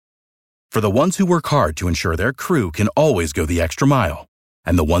For the ones who work hard to ensure their crew can always go the extra mile,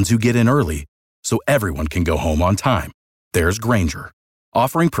 and the ones who get in early so everyone can go home on time, there's Grainger,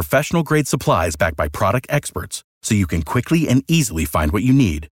 offering professional-grade supplies backed by product experts so you can quickly and easily find what you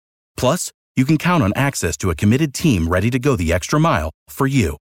need. Plus, you can count on access to a committed team ready to go the extra mile for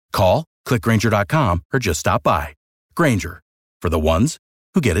you. Call, click Grainger.com, or just stop by. Grainger, for the ones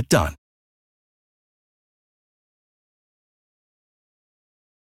who get it done.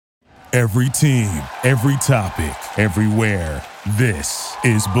 Every team, every topic, everywhere. This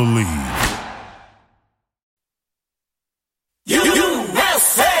is Believe.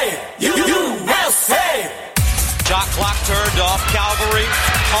 USA! USA! Shot clock turned off. Calvary.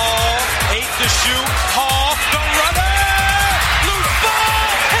 Hall. 8 to shoot. Hall. The runner. Loose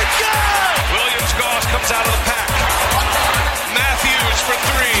ball. It's good. Williams Goss comes out of the pack. Matthews for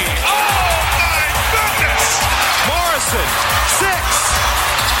 3. Oh, my goodness. Morrison. 6.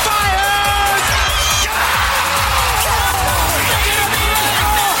 Fires.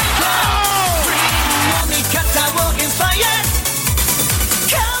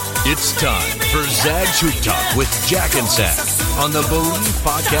 It's time for Zags Hoop Talk with Jack and Zach on the Believe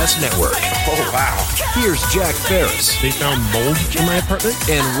Podcast Network. Oh, wow. Here's Jack Ferris. They found mold in my apartment?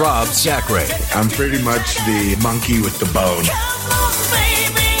 And Rob Zachary. I'm pretty much the monkey with the bone.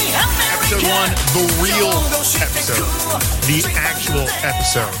 Episode 1, the real episode. The actual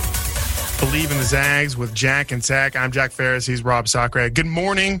episode. Believe in the Zags with Jack and Zach. I'm Jack Ferris. He's Rob Zachary. Good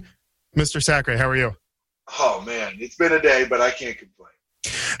morning, Mr. Zachary. How are you? Oh, man. It's been a day, but I can't complain.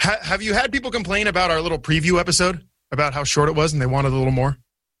 Have you had people complain about our little preview episode, about how short it was and they wanted a little more?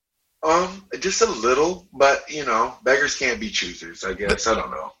 Just a little, but, you know, beggars can't be choosers, I guess. I don't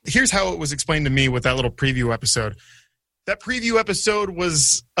know. Here's how it was explained to me with that little preview episode. That preview episode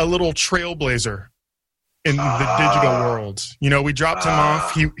was a little trailblazer in the digital world. You know, we dropped him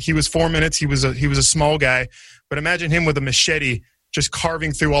off. He was 4 minutes. He was a small guy, but imagine him with a machete just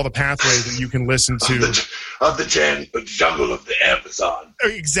carving through all the pathways that you can listen to. Of the jungle of the Amazon.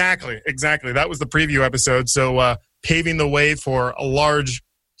 Exactly. That was the preview episode. So paving the way for a large,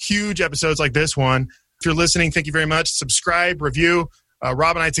 huge episodes like this one. If you're listening, thank you very much. Subscribe, review.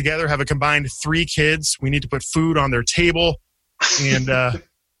 Rob and I together have a combined 3 kids. We need to put food on their table. And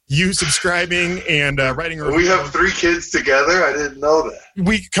you subscribing and writing a review. We have 3 kids together? I didn't know that.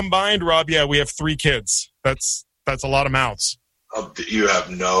 We combined, Rob, we have 3 kids. That's a lot of mouths. You have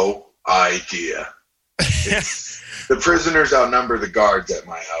no idea. The prisoners outnumber the guards at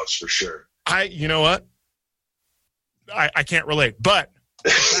my house for sure. You know what? I can't relate, but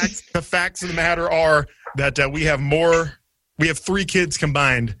the facts of the matter are that we have 3 kids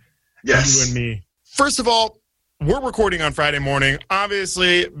combined. Yes. You and me. First of all, we're recording on Friday morning.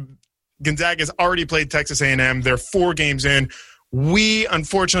 Obviously, Gonzaga has already played Texas A&M. They're 4 games in. We,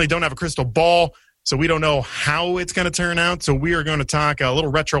 unfortunately, don't have a crystal ball, so we don't know how it's going to turn out. So we are going to talk a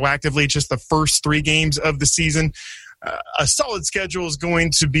little retroactively, just the first 3 games of the season. A solid schedule is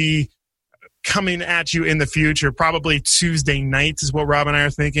going to be coming at you in the future. Probably Tuesday nights is what Rob and I are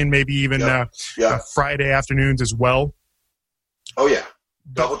thinking. Maybe even Friday afternoons as well. Oh, yeah.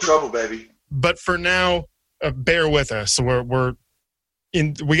 Double trouble, baby. But for now, bear with us. So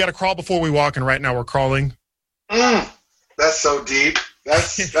we got to crawl before we walk, and right now we're crawling. That's so deep.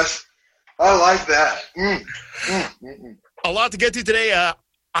 That's I like that. A lot to get to today.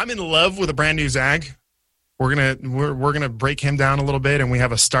 I'm in love with a brand new Zag. We're gonna break him down a little bit, and we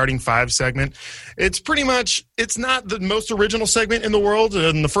have a starting 5 segment. It's not the most original segment in the world.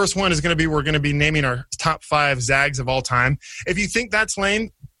 And the first one is we're gonna be naming our top 5 Zags of all time. If you think that's lame,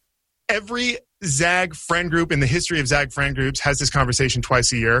 every Zag friend group in the history of Zag friend groups has this conversation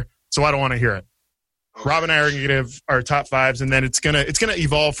twice a year. So I don't want to hear it. Okay. Rob and I are going to give our top 5s, and then it's gonna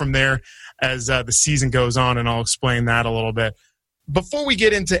evolve from there as the season goes on, and I'll explain that a little bit. Before we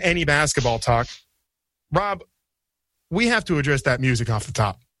get into any basketball talk, Rob, we have to address that music off the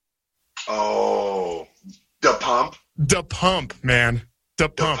top. Oh, the pump? The pump, man. The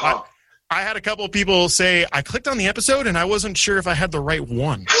pump. I had a couple of people say, I clicked on the episode, and I wasn't sure if I had the right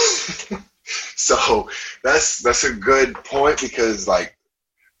one. So that's a good point, because, like,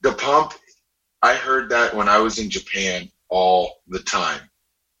 the pump, I heard that when I was in Japan all the time.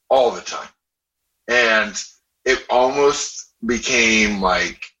 And it almost became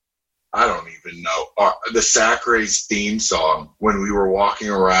like, I don't even know, the Sacrae's theme song when we were walking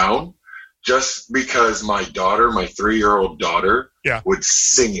around, just because my 3-year-old daughter would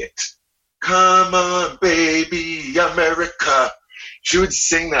sing it. Come on, baby, America. She would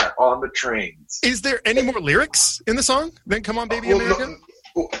sing that on the trains. Is there any more lyrics in the song than Come On, Baby, America?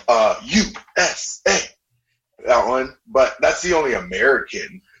 USA. That one. But that's the only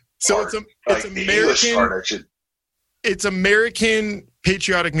American So part. it's the English American. part, I should. It's American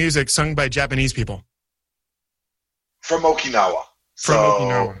patriotic music sung by Japanese people From Okinawa. from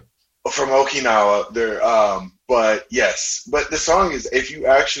Okinawa. From Okinawa. There, but yes. But the song is, if you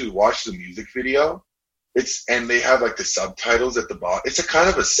actually watch the music video, and they have like the subtitles at the bottom, it's a kind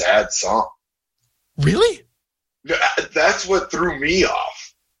of a sad song. Really? That's what threw me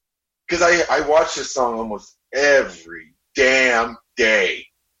off. Because I watch this song almost every damn day,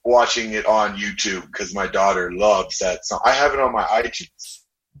 watching it on YouTube because my daughter loves that song. I have it on my iTunes.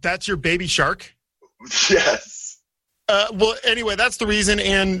 That's your Baby Shark? Yes. Well, anyway, that's the reason.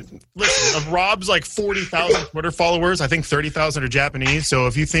 And listen, of Rob's like 40,000 Twitter followers, I think 30,000 are Japanese. So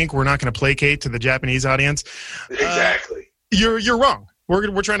if you think we're not going to placate to the Japanese audience, Exactly. You're wrong.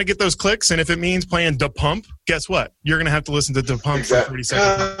 We're trying to get those clicks, and if it means playing Da Pump, guess what? You're going to have to listen to Da Pump for 30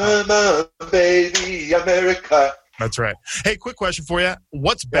 seconds. Come on, baby, America. That's right. Hey, quick question for you.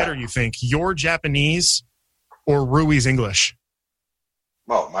 What's better, you think, your Japanese or Rui's English?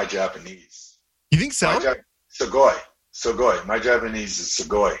 Oh, my Japanese. You think so? Sugoi. Sugoi. My Japanese is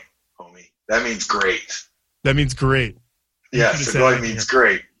sugoi, homie. That means great. That means great. Yeah, You could've said sugoi anything means here.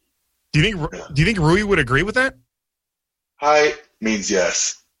 great. Do you think Rui would agree with that? Hi means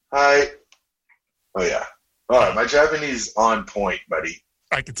yes. Hi. Oh, yeah. All right, my Japanese on point, buddy.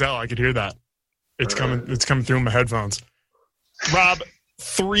 I could tell. I could hear that. It's coming through my headphones. Rob,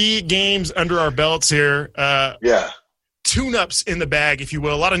 3 games under our belts here. Yeah. Tune-ups in the bag, if you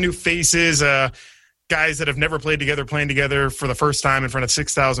will. A lot of new faces, guys that have never played together, playing together for the first time in front of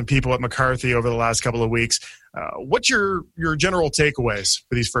 6,000 people at McCarthy over the last couple of weeks. What's your general takeaways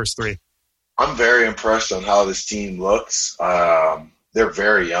for these first 3? I'm very impressed on how this team looks. They're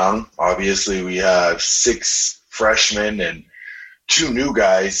very young. Obviously, we have 6 freshmen and 2 new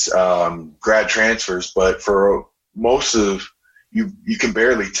guys, grad transfers, but for most of you can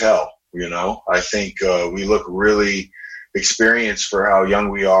barely tell, you know. I think we look really experienced for how young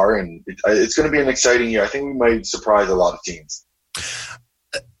we are, and it's going to be an exciting year. I think we might surprise a lot of teams.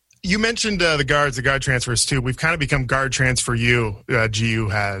 You mentioned the guard transfers too. We've kind of become guard transfer GU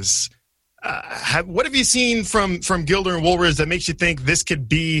has. What have you seen from Gilder and Woolridge that makes you think this could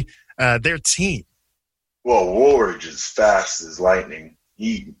be their team? Well, Woolridge is fast as lightning.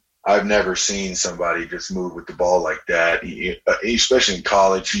 I've never seen somebody just move with the ball like that. Especially in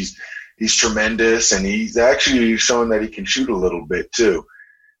college, he's tremendous, and he's actually shown that he can shoot a little bit too.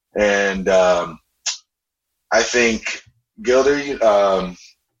 And I think Gilder, you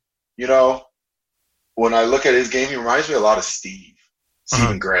know, when I look at his game, he reminds me a lot of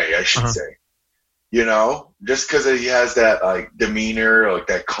Stephen Gray, I should say. You know, just because he has that like demeanor, like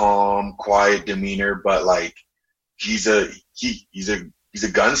that calm, quiet demeanor, but like he's a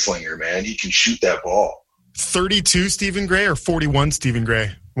gunslinger, man. He can shoot that ball. 32 Stephen Gray or 41 Stephen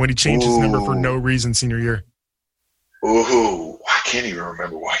Gray when he changed his number for no reason senior year? Ooh, I can't even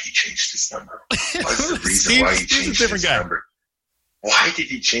remember why he changed his number. What's the reason why he changed his number? Why did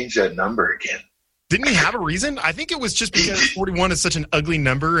he change that number again? Didn't he have a reason? I think it was just because 41 is such an ugly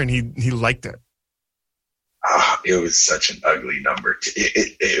number and he liked it. It was such an ugly number.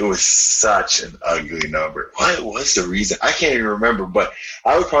 It was such an ugly number. What was the reason? I can't even remember, but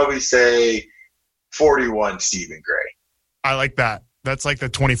I would probably say 41 Stephen Gray. I like that. That's like the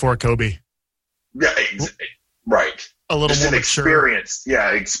 24 Kobe. Yeah, right. A little just more an mature. Experienced.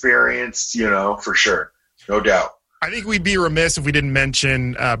 Yeah, experienced, you know, for sure. No doubt. I think we'd be remiss if we didn't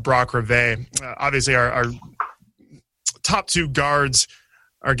mention Brock Reve. Obviously, our top 2 guards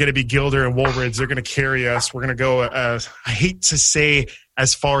are going to be Gilder and Woolridge. They're going to carry us. We're going to go, I hate to say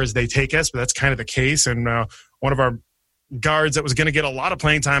as far as they take us, but that's kind of the case. And one of our guards that was going to get a lot of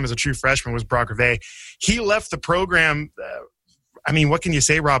playing time as a true freshman was Brock Reve. He left the program. I mean, what can you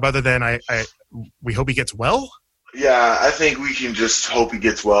say, Rob, other than we hope he gets well? Yeah, I think we can just hope he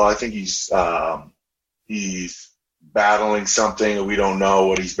gets well. I think he's battling something, and we don't know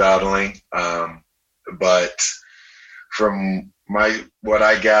what he's battling. But from what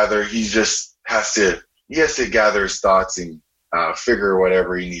I gather, he just has to gather his thoughts and figure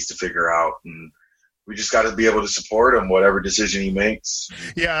whatever he needs to figure out, and we just got to be able to support him whatever decision he makes.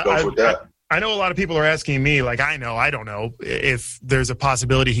 Yeah, go with that. I know a lot of people are asking me, like, I don't know if there's a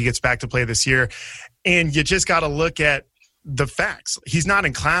possibility he gets back to play this year, and you just got to look at the facts. He's not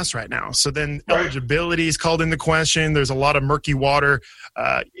in class right now, so then eligibility is called into question. There's a lot of murky water,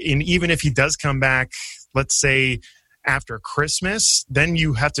 and even if he does come back, let's say after Christmas, then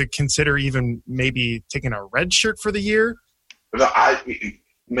you have to consider even maybe taking a red shirt for the year. No,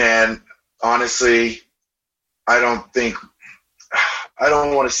 honestly, I don't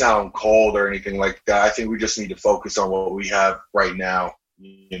want to sound cold or anything like that. I think we just need to focus on what we have right now.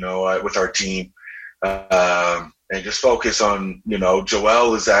 with our team, and just focus on,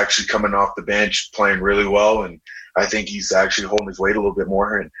 Joel is actually coming off the bench playing really well, and I think he's actually holding his weight a little bit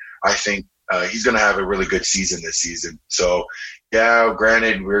more, and I think he's going to have a really good season this season. So, yeah,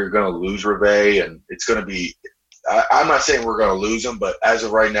 granted, we're going to lose Reve, and it's going to be – I'm not saying we're going to lose him, but as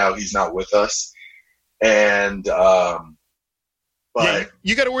of right now, he's not with us. And but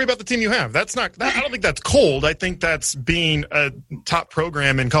you got to worry about the team you have. That's not. I don't think that's cold. I think that's being a top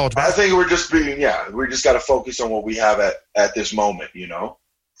program in college basketball. I think we're just being. Yeah, we just got to focus on what we have at this moment.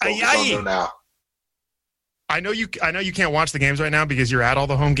 Focus on them now. I know you can't watch the games right now because you're at all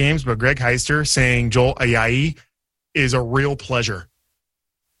the home games. But Greg Heister saying Joel Ayayi is a real pleasure.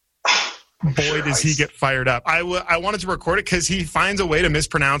 Boy, does he get fired up. I wanted to record it because he finds a way to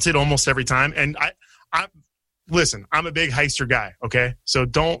mispronounce it almost every time. And listen, I'm a big Heister guy, okay? So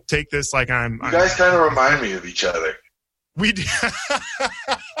don't take this like I'm... You guys kind of remind me of each other. We do.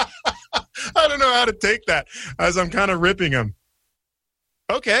 I don't know how to take that as I'm kind of ripping him.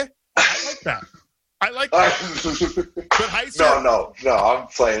 Okay. I like that. But Heister... No, I'm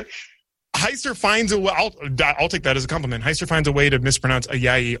playing. Heister finds a way. I'll take that as a compliment. Heister finds a way to mispronounce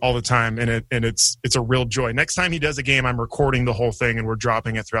Ayayi all the time, and it's a real joy. Next time he does a game, I'm recording the whole thing, and we're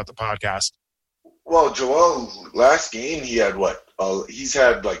dropping it throughout the podcast. Well, Joel, last game he had what? He's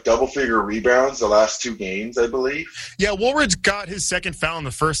had like double-figure rebounds the last 2 games, I believe. Yeah, Woolridge got his second foul in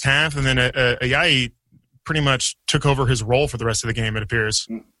the first half, and then Ayayi pretty much took over his role for the rest of the game, it appears.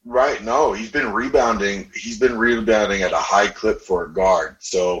 Right. No, he's been rebounding. He's been rebounding at a high clip for a guard.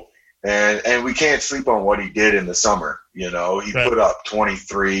 So, and we can't sleep on what he did in the summer. He put up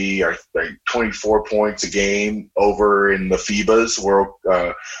 23 or 24 points a game over in the FIBA's World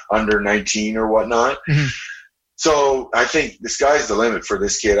under 19 or whatnot. Mm-hmm. So I think the sky's the limit for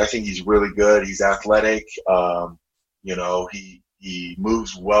this kid. I think he's really good. He's athletic. He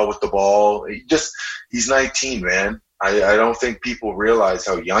moves well with the ball. He's 19, man. I don't think people realize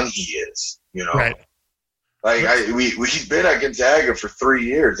how young he is. Right. Like he's been at Gonzaga for 3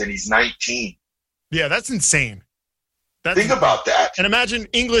 years and he's 19. Yeah, that's insane. Think about that. And imagine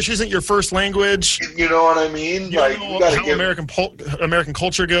English isn't your first language. You know what I mean? You know how American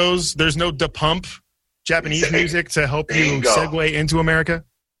culture goes. There's no da pump Japanese music to help you segue into America.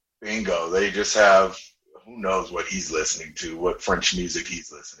 Bingo. They just have who knows what he's listening to, what French music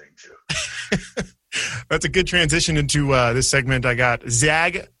he's listening to. That's a good transition into this segment. I got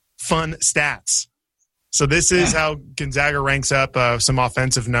Zag Fun Stats. So this is how Gonzaga ranks up some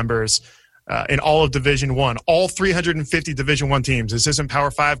offensive numbers in all of Division I. All 350 Division I teams. This isn't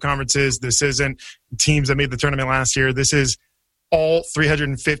Power 5 conferences. This isn't teams that made the tournament last year. This is all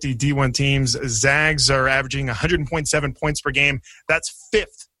 350 D1 teams. Zags are averaging 100.7 points per game. That's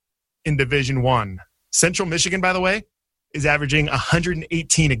 5th in Division I. Central Michigan, by the way, is averaging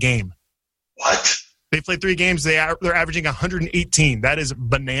 118 a game. What? They played 3 games. They're averaging 118. That is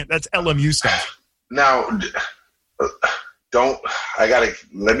banana. That's LMU stuff. Now,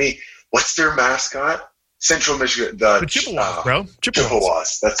 what's their mascot? Central Michigan. The Chippewas, bro.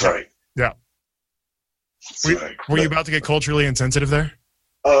 Chippewas. That's right. Yeah. Were you about to get culturally insensitive there?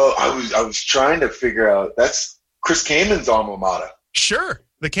 Oh, I was trying to figure out. That's Chris Kamen's alma mater. Sure.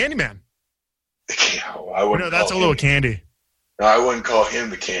 The Candyman. I wouldn't. No, that's a little candy. No, I wouldn't call him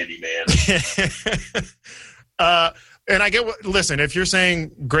the Candy Man. And I get listen, if you're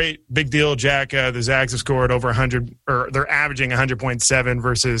saying great, big deal, Jack, the Zags have scored over 100, or they're averaging 100.7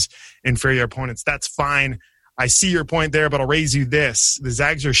 versus inferior opponents, that's fine. I see your point there, but I'll raise you this. The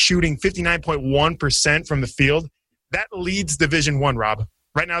Zags are shooting 59.1% from the field. That leads Division I, Rob.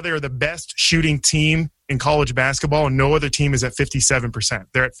 Right now, they are the best shooting team in college basketball, and no other team is at 57%.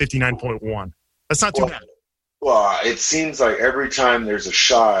 They're at 59.1. That's not too bad. Well, it seems like every time there's a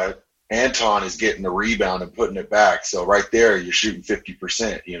shot, Anton is getting the rebound and putting it back. So right there, you're shooting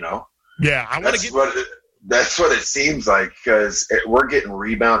 50%, Yeah, that's what it seems like, because we're getting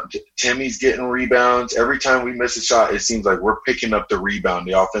rebound. Timmy's getting rebounds. Every time we miss a shot, it seems like we're picking up the rebound,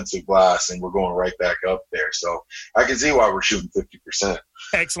 the offensive glass, and we're going right back up there. So I can see why we're shooting 50%.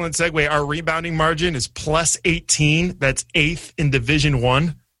 Excellent segue. Our rebounding margin is plus 18. That's 8th in Division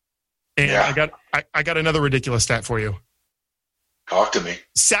I. And yeah. I got another ridiculous stat for you. Talk to me.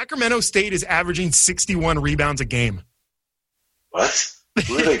 Sacramento State is averaging 61 rebounds a game. What?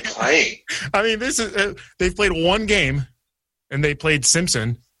 Who are they playing? I mean, this is they've played 1 game, and they played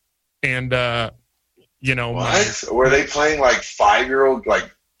Simpson, and what? Were they playing like 5-year-old,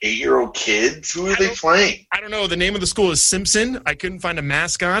 like 8-year-old kids? Who are they playing? I don't know. The name of the school is Simpson. I couldn't find a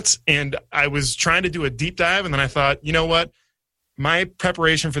mascot, and I was trying to do a deep dive, and then I thought, you know what? my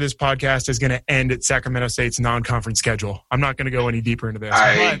preparation for this podcast is going to end at Sacramento State's non-conference schedule. I'm not going to go any deeper into this.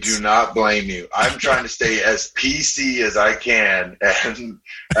 I do not blame you. I'm trying to stay as PC as I can and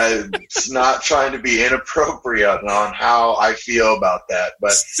not trying to be inappropriate on how I feel about that.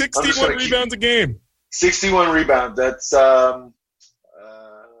 But 61 rebounds a game. 61 rebounds. That's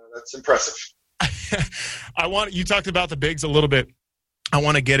impressive. You talked about the bigs a little bit. I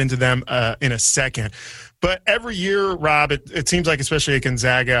want to get into them in a second. But every year, Rob, it seems like, especially at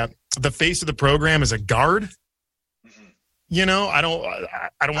Gonzaga, the face of the program is a guard. Mm-hmm. You know, I don't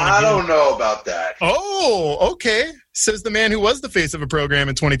know about that. Oh, okay. Says the man who was the face of a program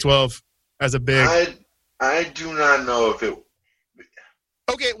in 2012 as a big. I do not know if it.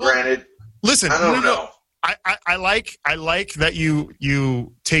 Okay. Well, granted, listen. I don't know. I like that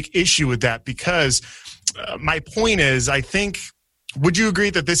you take issue with that because my point is, I think. Would you agree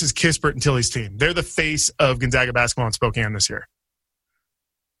that this is Kispert and Tilly's team? They're the face of Gonzaga basketball in Spokane this year.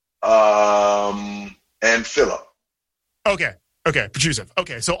 And Phillip. Okay. Petrusev.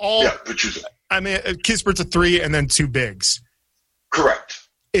 Okay, so Petrusev. I mean, Kispert's a 3 and then 2 bigs. Correct.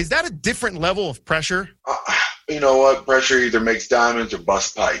 Is that a different level of pressure? You know what? Pressure either makes diamonds or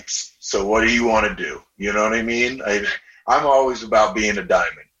busts pipes. So what do you want to do? You know what I mean? I'm always about being a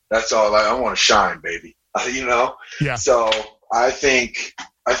diamond. That's all. I want to shine, baby. You know? Yeah. So I think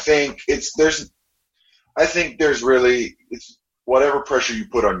there's really it's whatever pressure you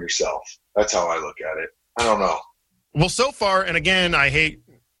put on yourself. That's how I look at it. I don't know. Well, so far, and again, I hate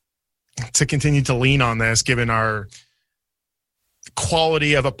to continue to lean on this given our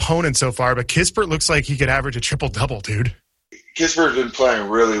quality of opponent so far, but Kispert looks like he could average a triple-double, dude. Kispert's been playing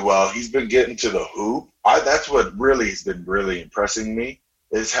really well. He's been getting to the hoop. That's what really has been really impressing me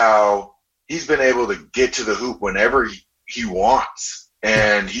is how he's been able to get to the hoop whenever he wants,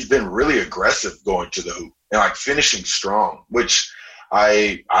 and he's been really aggressive going to the hoop and like finishing strong, which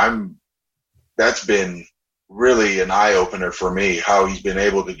that's been really an eye opener for me. How he's been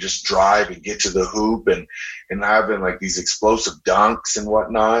able to just drive and get to the hoop and having like these explosive dunks and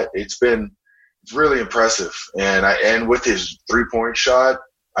whatnot. It's really impressive, and with his 3-point shot,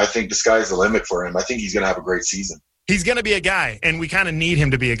 I think the sky's the limit for him. I think he's going to have a great season. He's going to be a guy, and we kind of need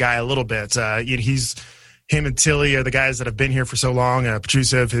him to be a guy a little bit. Him and Tilly are the guys that have been here for so long.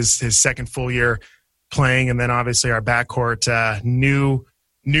 Petrusev, his second full year playing, and then obviously our backcourt, new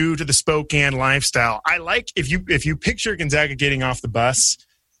to the Spokane lifestyle. I like if you picture Gonzaga getting off the bus,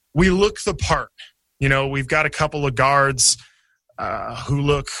 we look the part. You know, we've got a couple of guards who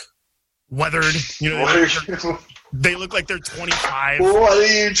look weathered. You know, they look like they're 25. What are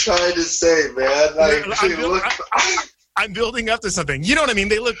you trying to say, man? I'm building up to something. You know what I mean?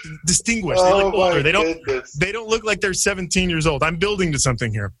 They look distinguished. They look older. They don't look like they're 17 years old. I'm building to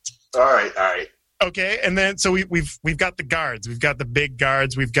something here. All right. Okay, and then so we've got the guards. We've got the big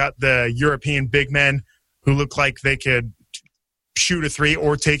guards. We've got the European big men who look like they could shoot a 3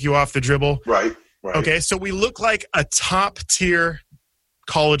 or take you off the dribble. Right. Okay, so we look like a top-tier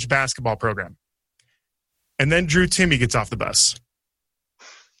college basketball program. And then Drew Timme gets off the bus.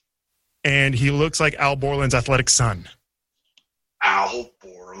 And he looks like Al Borland's athletic son. Al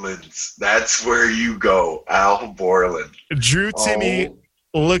Borland. That's where you go. Al Borland. Drew Timme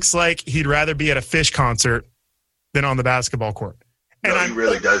looks like he'd rather be at a Fish concert than on the basketball court. And he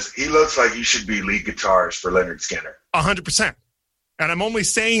really does. He looks like he should be lead guitarist for Leonard Skinner. 100%. And I'm only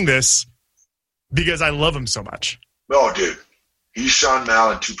saying this because I love him so much. Oh, dude. He's Sean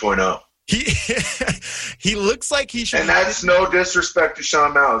Mallon 2.0. He looks like he should. And that's no disrespect to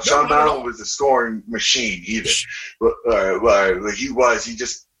Sean Mallon. Sean Mallon was a scoring machine either. He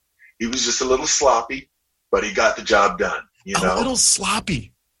was just a little sloppy, but he got the job done. You know? A little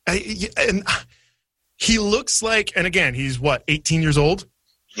sloppy. And he looks like, and again, he's 18 years old?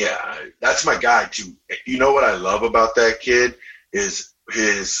 Yeah, that's my guy too. You know what I love about that kid is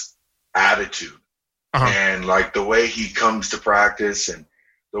his attitude. And like the way he comes to practice and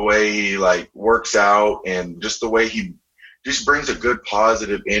the way he like works out and just the way he just brings a good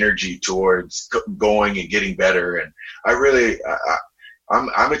positive energy towards going and getting better. And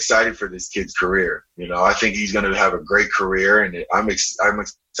I'm excited for this kid's career. You know, I think he's going to have a great career, and I'm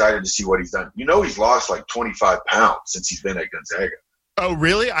excited to see what he's done. You know, he's lost like 25 pounds since he's been at Gonzaga. Oh,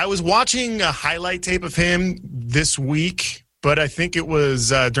 really? I was watching a highlight tape of him this week, but I think it was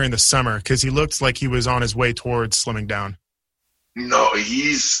during the summer because he looked like he was on his way towards slimming down. No,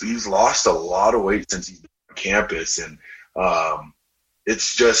 he's lost a lot of weight since he's been on campus, and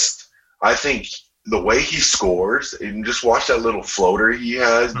it's just I think the way he scores, and just watch that little floater he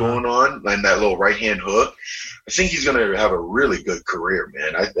has going on and that little right-hand hook, I think he's going to have a really good career,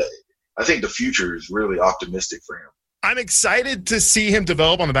 man. I think the future is really optimistic for him. I'm excited to see him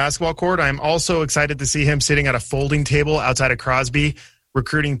develop on the basketball court. I'm also excited to see him sitting at a folding table outside of Crosby,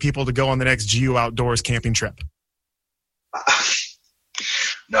 recruiting people to go on the next GU Outdoors camping trip.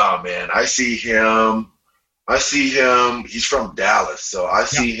 No, man. I see him. He's from Dallas, so I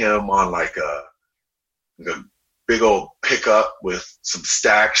see him on like a big old pickup with some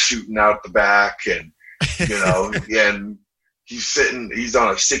stacks shooting out the back, and and he's on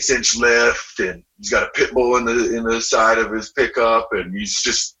a 6-inch lift, and he's got a pit bull in the side of his pickup, and he's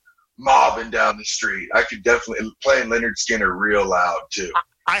just mobbing down the street. I could definitely playing Leonard Skinner real loud too.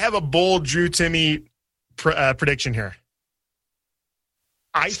 I have a bold Drew Timme prediction here.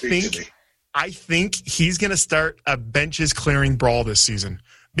 I think he's going to start a benches clearing brawl this season,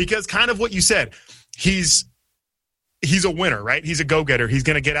 because kind of what you said, he's a winner, right? He's a go-getter. He's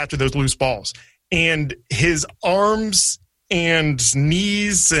going to get after those loose balls, and his arms and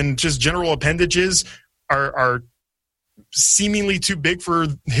knees and just general appendages are seemingly too big for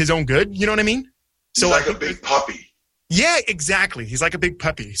his own good. You know what I mean? So he's like a big puppy. Yeah, exactly. He's like a big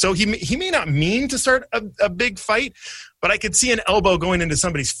puppy. So he may not mean to start a big fight, but I could see an elbow going into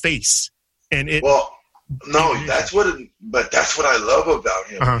somebody's face. And that's what I love about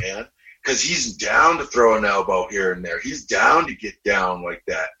him, man. Because he's down to throw an elbow here and there. He's down to get down like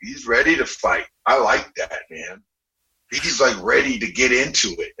that. He's ready to fight. I like that, man. He's like ready to get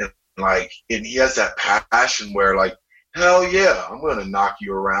into it, and he has that passion where like, hell yeah, I'm gonna knock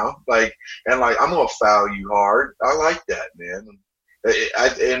you around, I'm gonna foul you hard. I like that, man.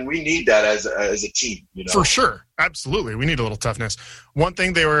 And we need that as a team, For sure, absolutely. We need a little toughness. One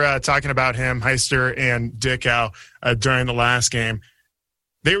thing they were talking about him, Heister and Dickow, during the last game,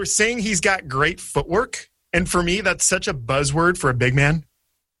 they were saying he's got great footwork, and for me, that's such a buzzword for a big man.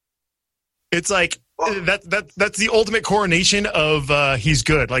 It's like that's the ultimate coronation of he's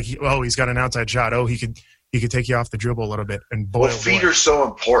good. Like, he's got an outside shot. Oh, he could take you off the dribble a little bit. And feet are so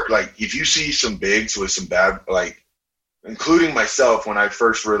important. Like, if you see some bigs with some bad, like, including myself, when I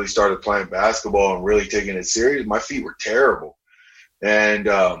first really started playing basketball and really taking it serious, my feet were terrible. And,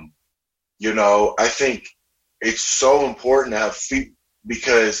 I think it's so important to have feet,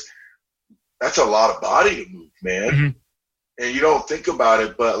 because that's a lot of body to move, man. Mm-hmm. And you don't think about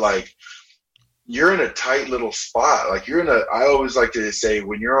it, but like, you're in a tight little spot. Like, I always like to say,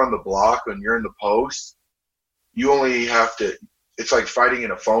 when you're on the block, when you're in the post, you only have to, it's like fighting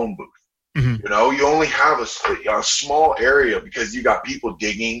in a phone booth. Mm-hmm. You only have a small area, because you got people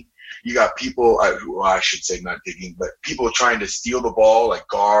digging. You got people, I should say not digging, but people trying to steal the ball, like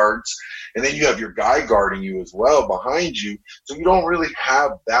guards. And then you have your guy guarding you as well behind you. So you don't really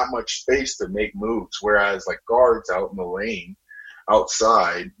have that much space to make moves. Whereas like guards out in the lane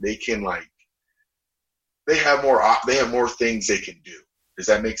outside, they can they have more things they can do. Does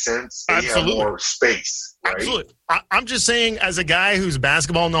that make sense? They Absolutely. have more space, right? Absolutely. I'm just saying, as a guy whose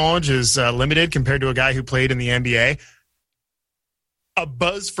basketball knowledge is limited compared to a guy who played in the NBA, a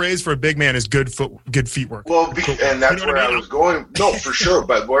buzz phrase for a big man is good feet work. Well, and that's where I was going. No, for sure.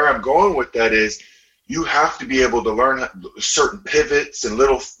 But where I'm going with that is, you have to be able to learn certain pivots and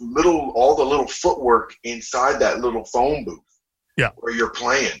all the little footwork inside that little phone booth. Yeah. Where you're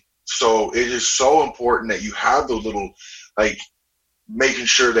playing. So it is so important that you have those little, like, making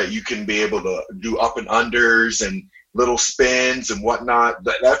sure that you can be able to do up and unders and little spins and whatnot.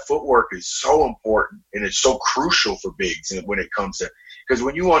 That footwork is so important, and it's so crucial for bigs when it comes to, because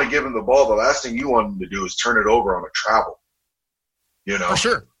when you want to give them the ball, the last thing you want them to do is turn it over on a travel.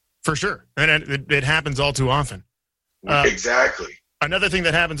 For sure. And it happens all too often. Exactly. Another thing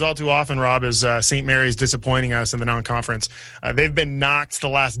that happens all too often, Rob, is St. Mary's disappointing us in the non-conference. They've been knocked the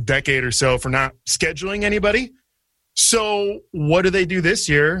last decade or so for not scheduling anybody. So what do they do this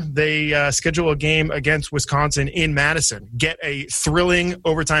year? They schedule a game against Wisconsin in Madison, get a thrilling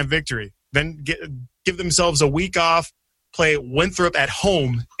overtime victory, then give themselves a week off, play Winthrop at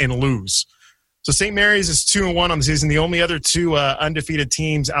home, and lose. So St. Mary's is 2-1 on the season. The only other two undefeated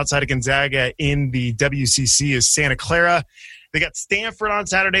teams outside of Gonzaga in the WCC is Santa Clara. They got Stanford on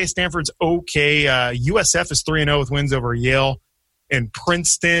Saturday. Stanford's okay. USF is 3-0 with wins over Yale and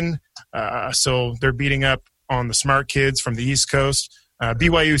Princeton. So they're beating up on the smart kids from the East Coast.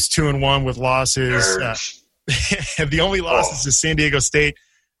 BYU's 2-1 with losses. The only losses is San Diego State.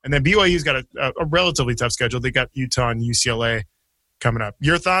 And then BYU's got a relatively tough schedule. They got Utah and UCLA coming up.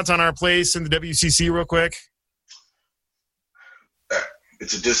 Your thoughts on our place in the WCC real quick?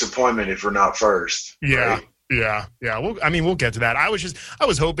 It's a disappointment if we're not first. Yeah. Right? Yeah. We'll get to that. I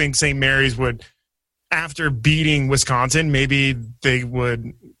was hoping St. Mary's would, after beating Wisconsin, maybe they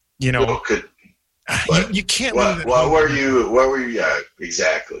would, you can't. What were you? Yeah,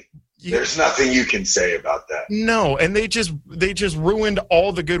 exactly. There's nothing you can say about that. No, and they just ruined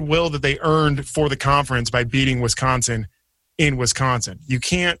all the goodwill that they earned for the conference by beating Wisconsin in Wisconsin. You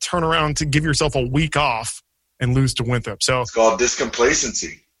can't turn around to give yourself a week off and lose to Winthrop. So it's called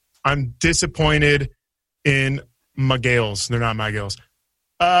discomplacency. I'm disappointed in my Gales. They're not my Gales.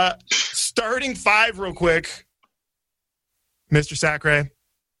 Starting 5 real quick. Mr. Sacre.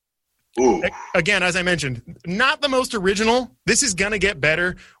 Ooh. Again, as I mentioned, not the most original. This is going to get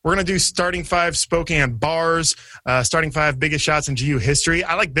better. We're going to do starting 5 Spokane bars, starting 5 biggest shots in GU history.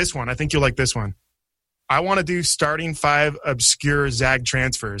 I like this one. I think you'll like this one. I want to do starting 5 obscure Zag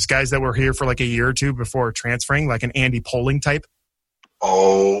transfers, guys that were here for like a year or two before transferring, like an Andy Poling type.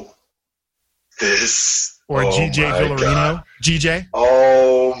 Oh, this. Or GJ Villarino. God. GJ.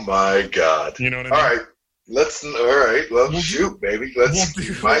 Oh, my God. You know what I mean? All right. Well, shoot, baby. Let's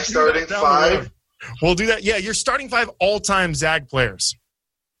do my starting 5. We'll do that. Yeah, your starting 5 all-time Zag players.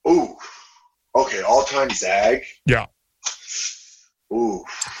 Ooh. Okay, all-time Zag? Yeah. Ooh.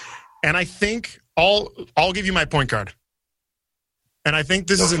 And I think I'll give you my point guard. And I think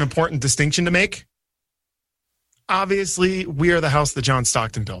this is an important distinction to make. Obviously, we are the house that John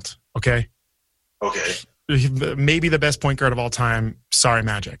Stockton built, okay? Okay. Maybe the best point guard of all time. Sorry,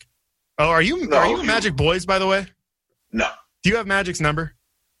 Magic. Oh, are you a Magic Boys, by the way? No. Do you have Magic's number?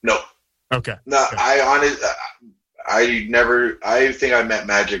 No. Okay. No, okay. I think I met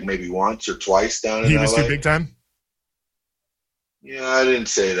Magic maybe once or twice down in LA. He was too big time? Yeah, I didn't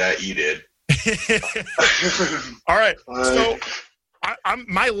say that. You did. All right. So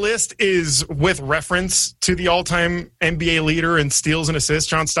my list is with reference to the all-time NBA leader in steals and assists,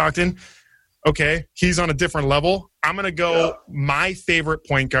 John Stockton. Okay, he's on a different level. I'm going to go my favorite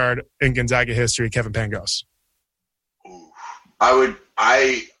point guard in Gonzaga history, Kevin Pangos.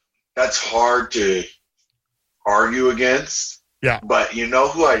 That's hard to argue against. Yeah. But you know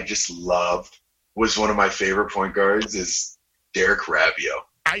who I just loved was one of my favorite point guards is Derek Rabbio.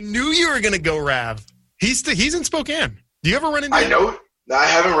 I knew you were going to go Rav. He's in Spokane. Do you ever run into him? I know. I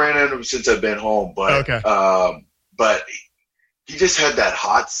haven't ran into him since I've been home, but but he just had that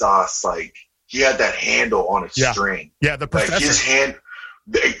hot sauce, like he had that handle on a string. Yeah, the professor. Like his hand.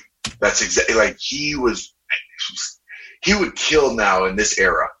 That's exactly like he would kill now in this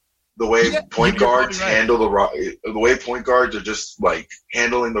era. The way point guards handle the rock, the way point guards are just like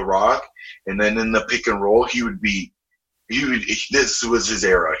handling the rock, and then in the pick and roll, this was his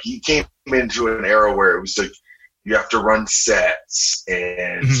era. He came into an era where it was like you have to run sets,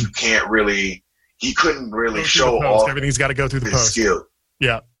 and you can't really. He couldn't really show off. Everything's got to go through the post. Skill.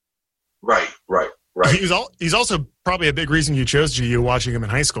 Yeah. Right. He's also probably a big reason you chose GU watching him in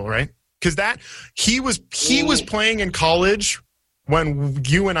high school, right? Because he was playing in college when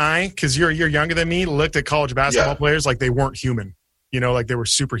you and I, because you're younger than me, looked at college basketball players like they weren't human, like they were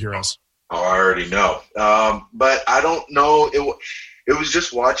superheroes. Oh, I already know. But I don't know. It was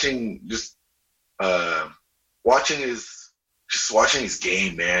just watching his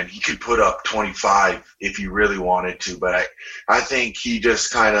game, man. He could put up 25 if he really wanted to, but I think he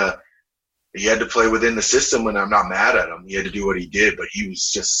just he had to play within the system, and I'm not mad at him. He had to do what he did, but he was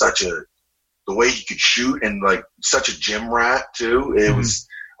just the way he could shoot and like such a gym rat too. It was,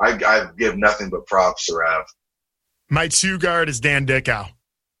 I give nothing but props to Rav. My 2 guard is Dan Dickau.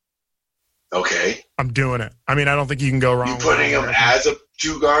 Okay. I'm doing it. I mean, I don't think you can go wrong. You putting him as a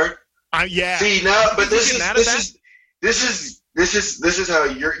 2 guard? Yeah. See, no, but this is how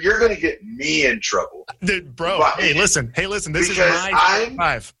you're going to get me in trouble. Bro, but, hey, listen, this is my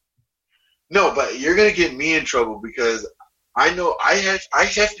 5. No, but you're going to get me in trouble because I know I have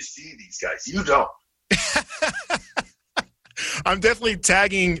to see these guys. You don't. I'm definitely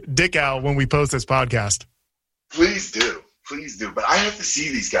tagging Dickau when we post this podcast. Please do. But I have to see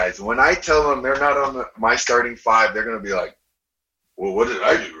these guys. When I tell them they're not on my starting 5, they're going to be like, well, what did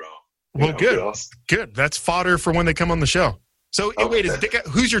I do wrong? Well, good. That's fodder for when they come on the show. So, wait, is Dickau,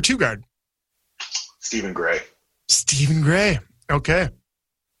 who's your 2 guard? Stephen Gray. Okay.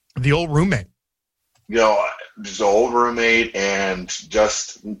 The old roommate. Just the old roommate, and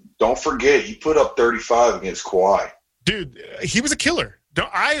just don't forget, he put up 35 against Kawhi. Dude, he was a killer.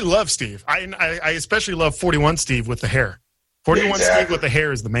 I love Steve. I especially love 41 Steve with the hair. 41 Steve with the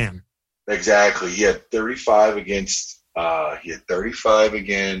hair is the man. Exactly. He had 35 against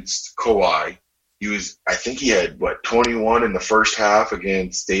Kawhi. I think he had 21 in the first half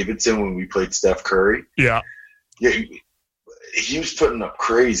against Davidson when we played Steph Curry. Yeah. He was putting up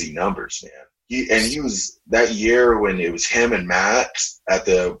crazy numbers, man. He was that year when it was him and Matt at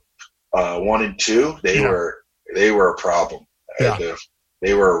the 1 and 2. They were a problem. Yeah.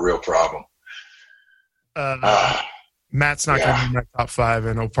 They were a real problem. Matt's not going to be in my top 5,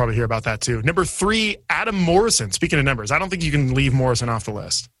 and we'll probably hear about that too. Number 3, Adam Morrison. Speaking of numbers, I don't think you can leave Morrison off the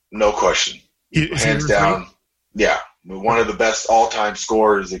list. No question. Hands down. Yeah. One of the best all-time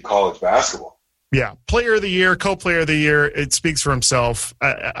scorers in college basketball. Yeah. Player of the year, co-player of the year. It speaks for himself.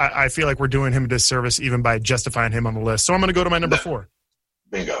 I feel like we're doing him a disservice even by justifying him on the list. So I'm going to go to my number 4.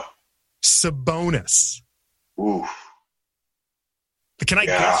 Bingo. Sabonis. Ooh. Can I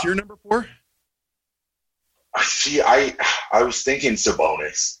guess your number 4? See, I was thinking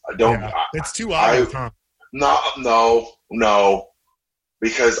Sabonis. I don't. Yeah, it's too obvious, huh? No,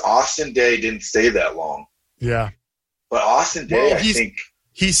 because Austin Day didn't stay that long. Yeah, but Austin Day, I think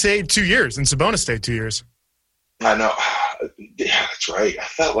he stayed 2 years, and Sabonis stayed 2 years. I know. Yeah, that's right. I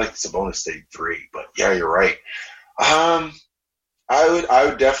felt like Sabonis stayed 3, but yeah, you're right. I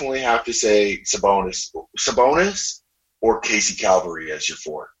would definitely have to say Sabonis. Or Casey Calvary as your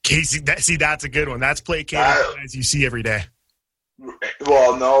 4. Casey, that's a good one. That's placating as you see every day.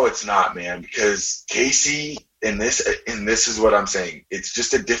 Well, no, it's not, man, because Casey, and this is what I'm saying, it's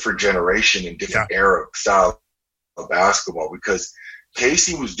just a different generation and different era style of basketball, because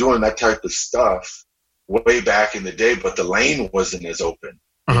Casey was doing that type of stuff way back in the day, but the lane wasn't as open,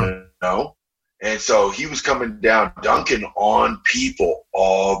 you know? And so he was coming down, dunking on people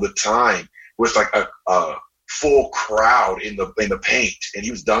all the time with like a full crowd in the paint, and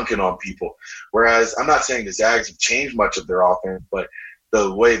he was dunking on people. Whereas I'm not saying the Zags have changed much of their offense, but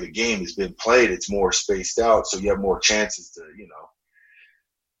the way the game has been played, it's more spaced out, so you have more chances to,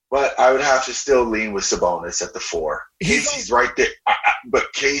 But I would have to still lean with Sabonis at the 4. Casey's right there, but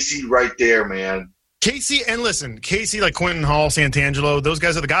Casey right there, man. Casey, and listen, Casey, like Quentin Hall, Santangelo, those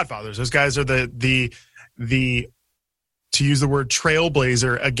guys are the godfathers. Those guys are the to use the word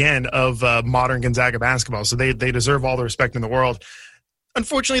trailblazer again of modern Gonzaga basketball. So they deserve all the respect in the world.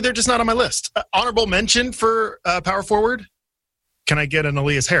 Unfortunately, they're just not on my list. Honorable mention for power forward. Can I get an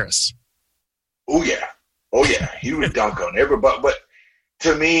Elias Harris? Oh yeah. He would dunk on everybody. But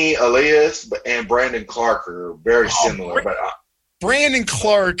to me, Elias and Brandon Clark are very similar. But Brandon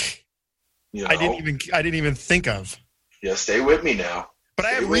Clark, I didn't even think of. Yeah, stay with me now. But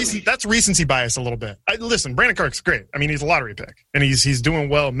I have that's recency bias a little bit. Listen, Brandon Clark's great. I mean, he's a lottery pick, and he's doing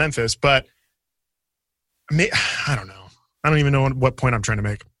well in Memphis. But I don't know. I don't even know what point I'm trying to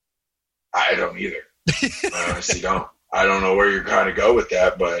make. I don't either. I honestly don't. I don't know where you're trying to go with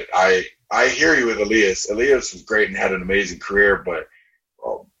that, but I hear you with Elias. Elias was great and had an amazing career, but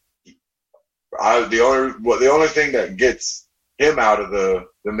the only thing that gets him out of the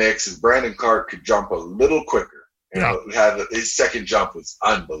mix is Brandon Clark could jump a little quicker. His second jump was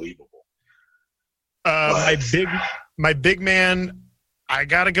unbelievable. My big man, I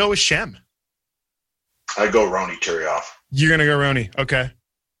gotta go with Shem. I go Ronny Turiaf. You're gonna go Ronny, okay?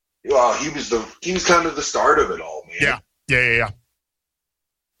 Well, he was kind of the start of it all, man. Yeah.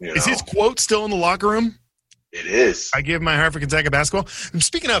 Is his quote still in the locker room? It is. I give my heart for Gonzaga basketball. And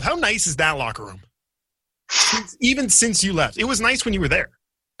speaking of, how nice is that locker room? Even since you left, it was nice when you were there,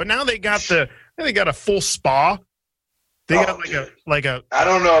 but now they got a full spa. They got like a. I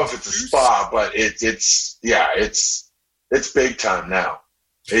don't know if it's a spa, but it's big time now.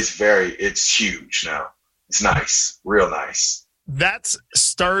 It's huge now. It's nice, real nice. That's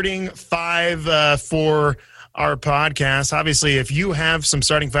starting 5 for our podcast. Obviously, if you have some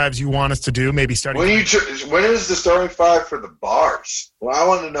starting 5s you want us to do, maybe starting. When is the starting 5 for the bars? Well, I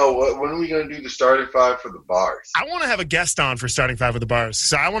want to know when are we going to do the starting 5 for the bars? I want to have a guest on for starting 5 with the bars.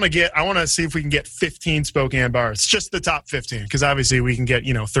 So I want to see if we can get 15 Spokane bars, just the top 15, because obviously we can get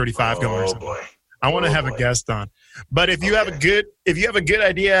 35 going. Oh boy! I want to have a guest on. But if you have a good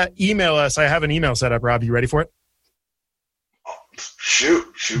idea, email us. I have an email set up. Rob, you ready for it? Shoot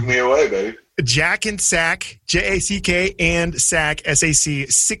me away, baby. Jack and Sack, JACK and Sack, SAC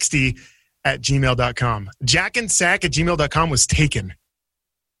 60 at gmail.com. Jack and Sack at gmail.com was taken.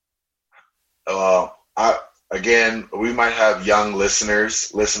 Again, we might have young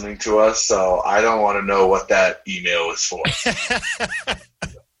listeners listening to us, so I don't want to know what that email is for.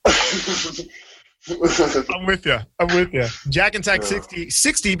 I'm with you. Jack and Sack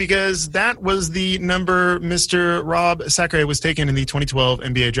 60 because that was the number Mr. Rob Sacre was taken in the 2012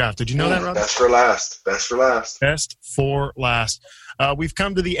 NBA draft. Did you know that, Rob? Best for last. Best for last. We've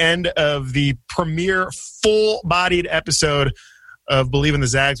come to the end of the premiere full-bodied episode of Believe in the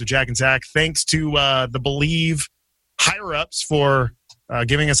Zags with Jack and Sack. Thanks to the Believe higher-ups for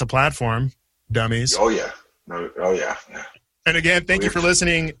giving us a platform, dummies. Oh, yeah. And again, thank you for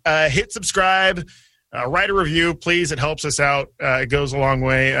listening. Hit subscribe, write a review, please. It helps us out. It goes a long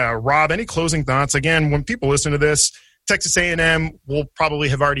way. Rob, any closing thoughts? Again, when people listen to this, Texas A&M will probably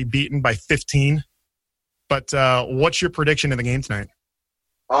have already beaten by 15. But what's your prediction of the game tonight?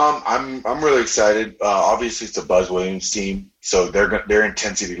 I'm really excited. Obviously, it's a Buzz Williams team, so their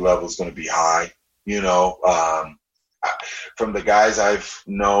intensity level is going to be high. You know, from the guys I've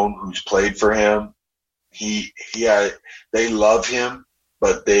known who's played for him, they love him,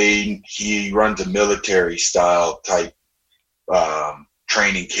 but he runs a military style type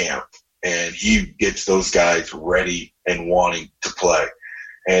training camp, and he gets those guys ready and wanting to play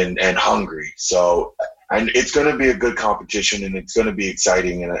and hungry. So. And it's going to be a good competition, and it's going to be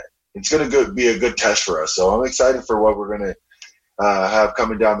exciting, and it's going to be a good test for us. So I'm excited for what we're going to have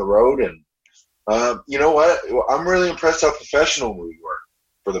coming down the road. And you know what? I'm really impressed how professional we were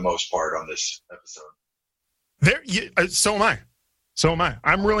for the most part on this episode. So am I. So am I.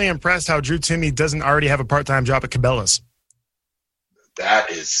 I'm really impressed how Drew Timme doesn't already have a part-time job at Cabela's.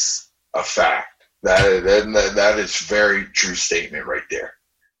 That is a fact. That is a very true statement right there.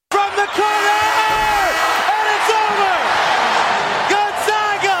 From the corner! And it's over!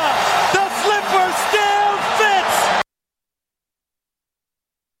 Gonzaga! The slipper still fits!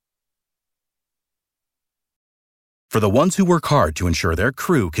 For the ones who work hard to ensure their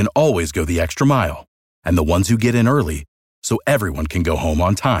crew can always go the extra mile, and the ones who get in early so everyone can go home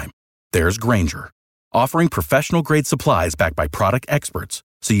on time, there's Grainger, offering professional-grade supplies backed by product experts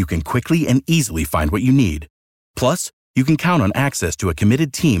so you can quickly and easily find what you need. Plus, you can count on access to a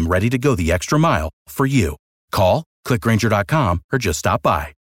committed team ready to go the extra mile for you. Call, click Grainger.com, or just stop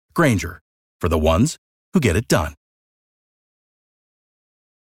by. Grainger, for the ones who get it done.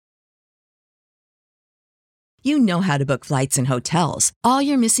 You know how to book flights and hotels. All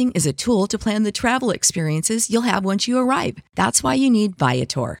you're missing is a tool to plan the travel experiences you'll have once you arrive. That's why you need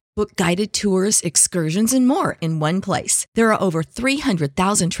Viator. Book guided tours, excursions, and more in one place. There are over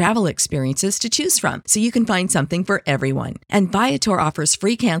 300,000 travel experiences to choose from, so you can find something for everyone. And Viator offers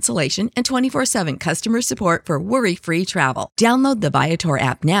free cancellation and 24/7 customer support for worry-free travel. Download the Viator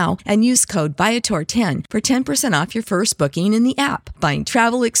app now and use code Viator10 for 10% off your first booking in the app. Find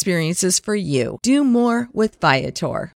travel experiences for you. Do more with Viator.